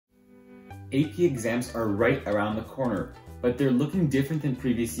AP exams are right around the corner, but they're looking different than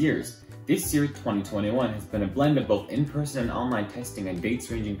previous years. This year, 2021, has been a blend of both in-person and online testing on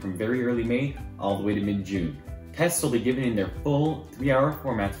dates ranging from very early May all the way to mid-June. Tests will be given in their full 3-hour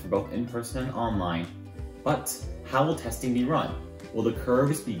formats for both in-person and online. But how will testing be run? Will the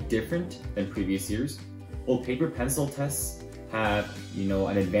curves be different than previous years? Will paper pencil tests have,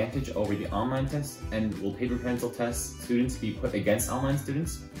 an advantage over the online tests? And will paper pencil test students be put against online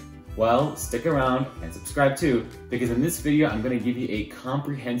students? Well, stick around and subscribe too, because in this video I'm going to give you a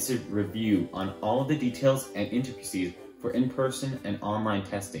comprehensive review on all of the details and intricacies for in-person and online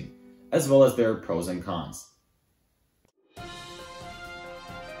testing, as well as their pros and cons.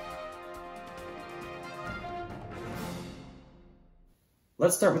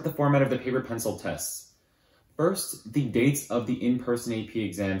 Let's start with the format of the paper pencil tests. First, the dates of the in-person AP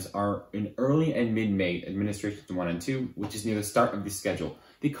exams are in early and mid-May, Administrations 1 and 2, which is near the start of the schedule.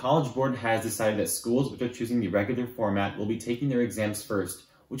 The College Board has decided that schools which are choosing the regular format will be taking their exams first,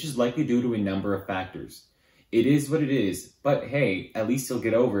 which is likely due to a number of factors. It is what it is, but hey, at least you'll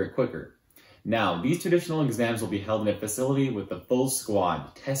get over it quicker. Now, these traditional exams will be held in a facility with the full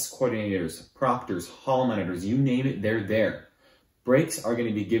squad, test coordinators, proctors, hall monitors, you name it, they're there. Breaks are going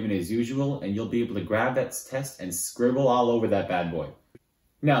to be given as usual, and you'll be able to grab that test and scribble all over that bad boy.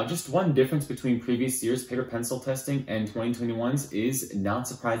 Now, just one difference between previous year's paper pencil testing and 2021's is, not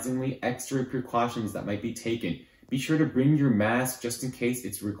surprisingly, extra precautions that might be taken. Be sure to bring your mask just in case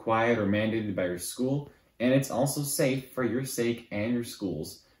it's required or mandated by your school, and it's also safe for your sake and your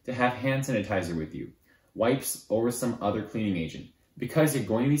school's to have hand sanitizer with you, wipes, or some other cleaning agent. Because you're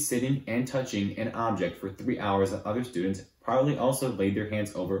going to be sitting and touching an object for 3 hours that other students probably also laid their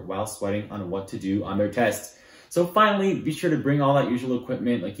hands over while sweating on what to do on their tests. So finally, be sure to bring all that usual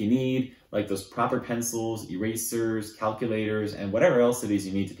equipment like you need, like those proper pencils, erasers, calculators, and whatever else it is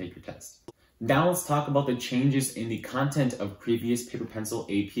you need to take your test. Now let's talk about the changes in the content of previous paper pencil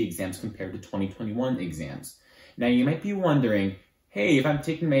AP exams compared to 2021 exams. Now you might be wondering, hey, if I'm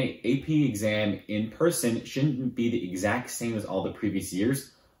taking my AP exam in person, shouldn't it be the exact same as all the previous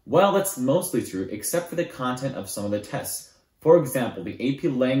years? Well, that's mostly true, except for the content of some of the tests. For example, the AP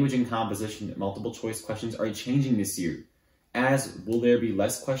language and composition multiple choice questions are changing this year, as will there be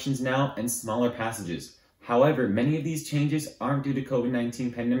less questions now and smaller passages. However, many of these changes aren't due to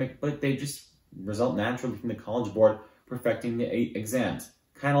COVID-19 pandemic, but they just result naturally from the College Board perfecting the exams,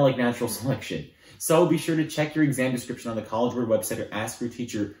 kind of like natural selection. So be sure to check your exam description on the College Board website or ask your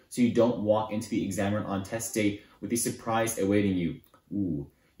teacher so you don't walk into the examiner on test day with a surprise awaiting you. Ooh,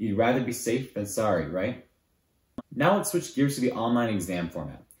 you'd rather be safe than sorry, right? Now let's switch gears to the online exam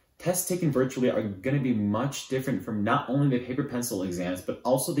format. Tests taken virtually are going to be much different from not only the paper pencil exams, but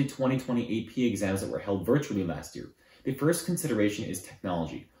also the 2020 AP exams that were held virtually last year. The first consideration is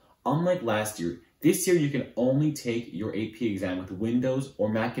technology. Unlike last year, this year you can only take your AP exam with Windows or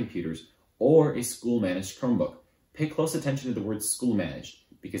Mac computers or a school-managed Chromebook. Pay close attention to the word school-managed,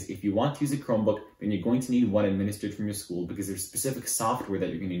 because if you want to use a Chromebook, then you're going to need one administered from your school because there's specific software that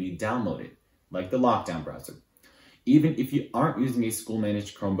you're going to need downloaded, like the lockdown browser. Even if you aren't using a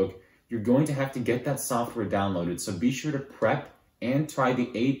school-managed Chromebook, you're going to have to get that software downloaded, so be sure to prep and try the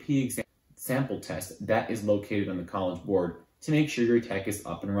AP exam sample test that is located on the College Board to make sure your tech is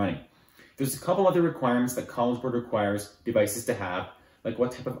up and running. There's a couple other requirements that College Board requires devices to have, like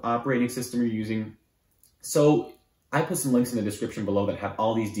what type of operating system you're using. So I put some links in the description below that have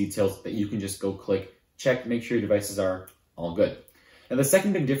all these details that you can just go click, check, make sure your devices are all good. Now, the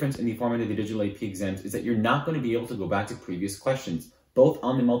second big difference in the format of the digital AP exams is that you're not going to be able to go back to previous questions, both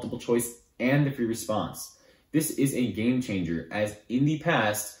on the multiple choice and the free response. This is a game changer, as in the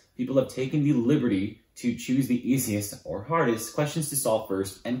past, people have taken the liberty to choose the easiest or hardest questions to solve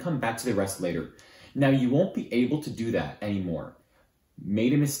first and come back to the rest later. Now, you won't be able to do that anymore.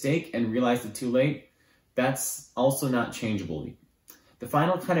 Made a mistake and realized it too late? That's also not changeable. The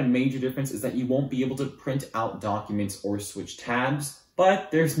final kind of major difference is that you won't be able to print out documents or switch tabs,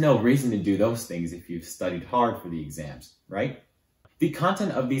 but there's no reason to do those things if you've studied hard for the exams, right? The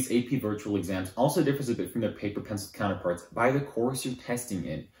content of these AP virtual exams also differs a bit from their paper pencil counterparts by the course you're testing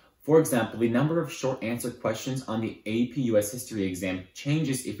in. For example, the number of short answer questions on the AP US History exam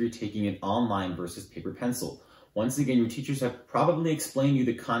changes if you're taking it online versus paper pencil. Once again, your teachers have probably explained you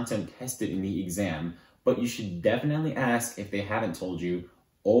the content tested in the exam, but you should definitely ask if they haven't told you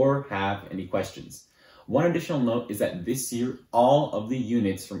or have any questions. One additional note is that this year, all of the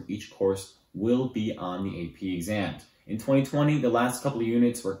units from each course will be on the AP exams. In 2020, the last couple of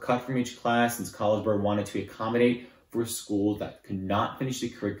units were cut from each class since College Board wanted to accommodate for schools that could not finish the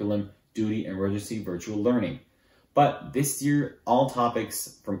curriculum due to emergency virtual learning. But this year, all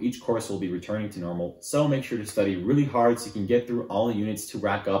topics from each course will be returning to normal, so make sure to study really hard so you can get through all the units to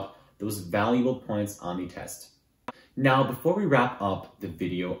rack up those valuable points on the test. Now, before we wrap up the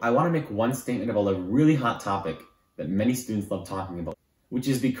video, I want to make one statement about a really hot topic that many students love talking about, which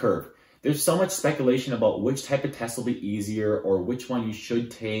is the curve. There's so much speculation about which type of test will be easier or which one you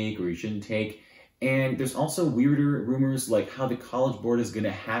should take or you shouldn't take. And there's also weirder rumors like how the College Board is going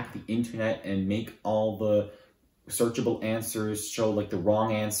to hack the internet and make all the searchable answers show like the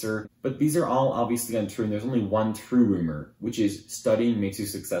wrong answer. But these are all obviously untrue, and there's only one true rumor, which is studying makes you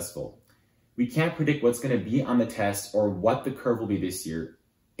successful. We can't predict what's going to be on the test or what the curve will be this year,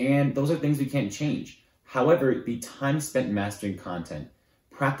 and those are things we can't change. However, the time spent mastering content,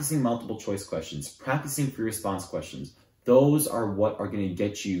 practicing multiple choice questions, practicing free response questions, those are what are going to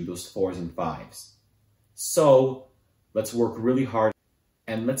get you those 4s and 5s. So let's work really hard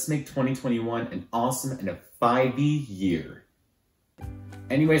and let's make 2021 an awesome and a 5-y year.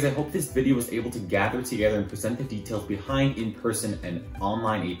 Anyways, I hope this video was able to gather together and present the details behind in-person and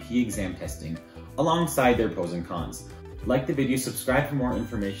online AP exam testing alongside their pros and cons. Like the video, subscribe for more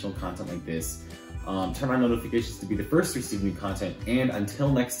informational content like this, turn on notifications to be the first to receive new content, and until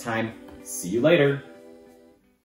next time, see you later!